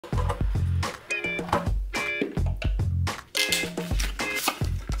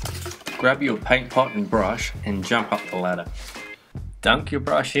Grab your paint pot and brush and jump up the ladder. Dunk your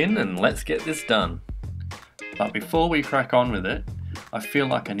brush in and let's get this done. But before we crack on with it, I feel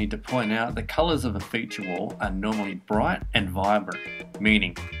like I need to point out the colours of a feature wall are normally bright and vibrant,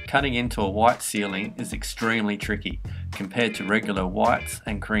 meaning cutting into a white ceiling is extremely tricky compared to regular whites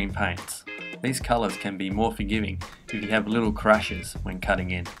and cream paints. These colours can be more forgiving if you have little crashes when cutting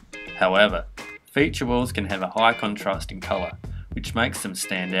in. However, feature walls can have a high contrast in colour, which makes them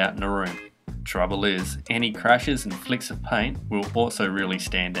stand out in a room. Trouble is, any crashes and flicks of paint will also really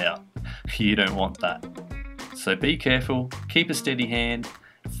stand out. You don't want that. So be careful, keep a steady hand,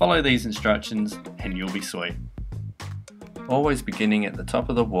 follow these instructions and you'll be sweet. Always beginning at the top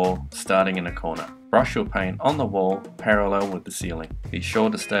of the wall, starting in a corner. Brush your paint on the wall parallel with the ceiling. Be sure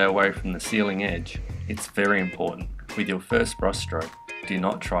to stay away from the ceiling edge. It's very important. With your first brush stroke, do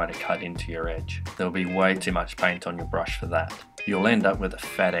not try to cut into your edge. There'll be way too much paint on your brush for that. You'll end up with a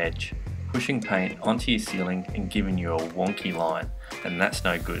fat edge, pushing paint onto your ceiling and giving you a wonky line, and that's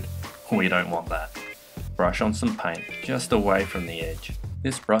no good. We don't want that. Brush on some paint just away from the edge.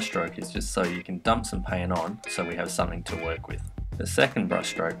 This brush stroke is just so you can dump some paint on so we have something to work with. The second brush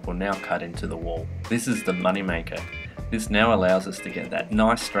stroke will now cut into the wall. This is the money maker. This now allows us to get that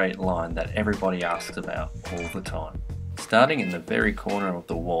nice straight line that everybody asks about all the time. Starting in the very corner of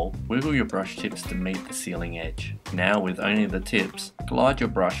the wall, wiggle your brush tips to meet the ceiling edge. Now with only the tips, glide your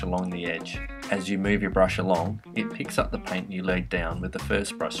brush along the edge. As you move your brush along, it picks up the paint you laid down with the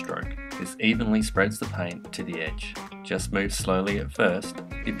first brush stroke. This evenly spreads the paint to the edge. Just move slowly at first.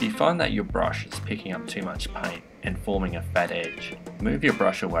 If you find that your brush is picking up too much paint and forming a fat edge, move your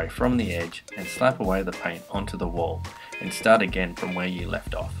brush away from the edge and slap away the paint onto the wall and start again from where you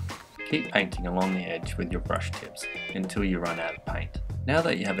left off. Keep painting along the edge with your brush tips until you run out of paint. Now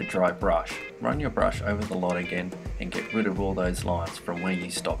that you have a dry brush, run your brush over the lot again and get rid of all those lines from where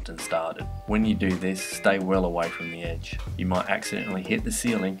you stopped and started. When you do this, stay well away from the edge. You might accidentally hit the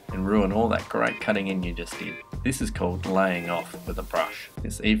ceiling and ruin all that great cutting in you just did. This is called laying off with a brush.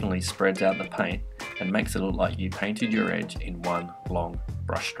 This evenly spreads out the paint and makes it look like you painted your edge in one long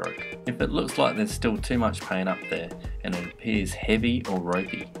brush stroke. If it looks like there's still too much paint up there and it appears heavy or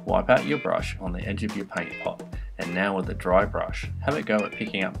ropey, wipe out your brush on the edge of your paint pot. And now with a dry brush, have a go at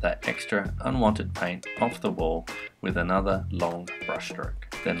picking up that extra unwanted paint off the wall with another long brush stroke.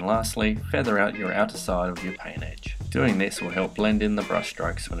 Then lastly, feather out your outer side of your paint edge. Doing this will help blend in the brush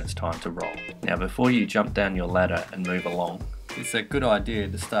strokes when it's time to roll. Now before you jump down your ladder and move along, it's a good idea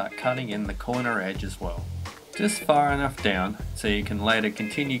to start cutting in the corner edge as well. Just far enough down so you can later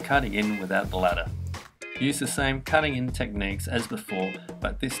continue cutting in without the ladder. Use the same cutting in techniques as before,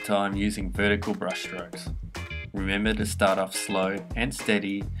 but this time using vertical brush strokes. Remember to start off slow and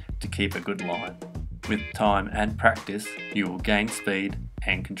steady to keep a good line. With time and practice, you will gain speed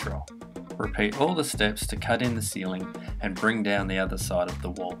and control. Repeat all the steps to cut in the ceiling and bring down the other side of the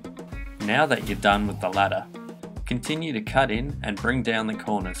wall. Now that you're done with the ladder, continue to cut in and bring down the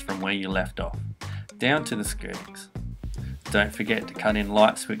corners from where you left off, down to the skirtings. Don't forget to cut in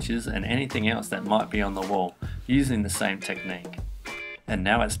light switches and anything else that might be on the wall using the same technique. And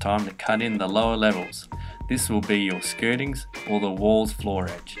now it's time to cut in the lower levels. This will be your skirtings or the wall's floor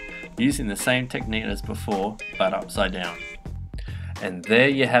edge, using the same technique as before, but upside down. And there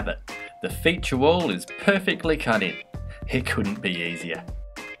you have it. The feature wall is perfectly cut in. It couldn't be easier.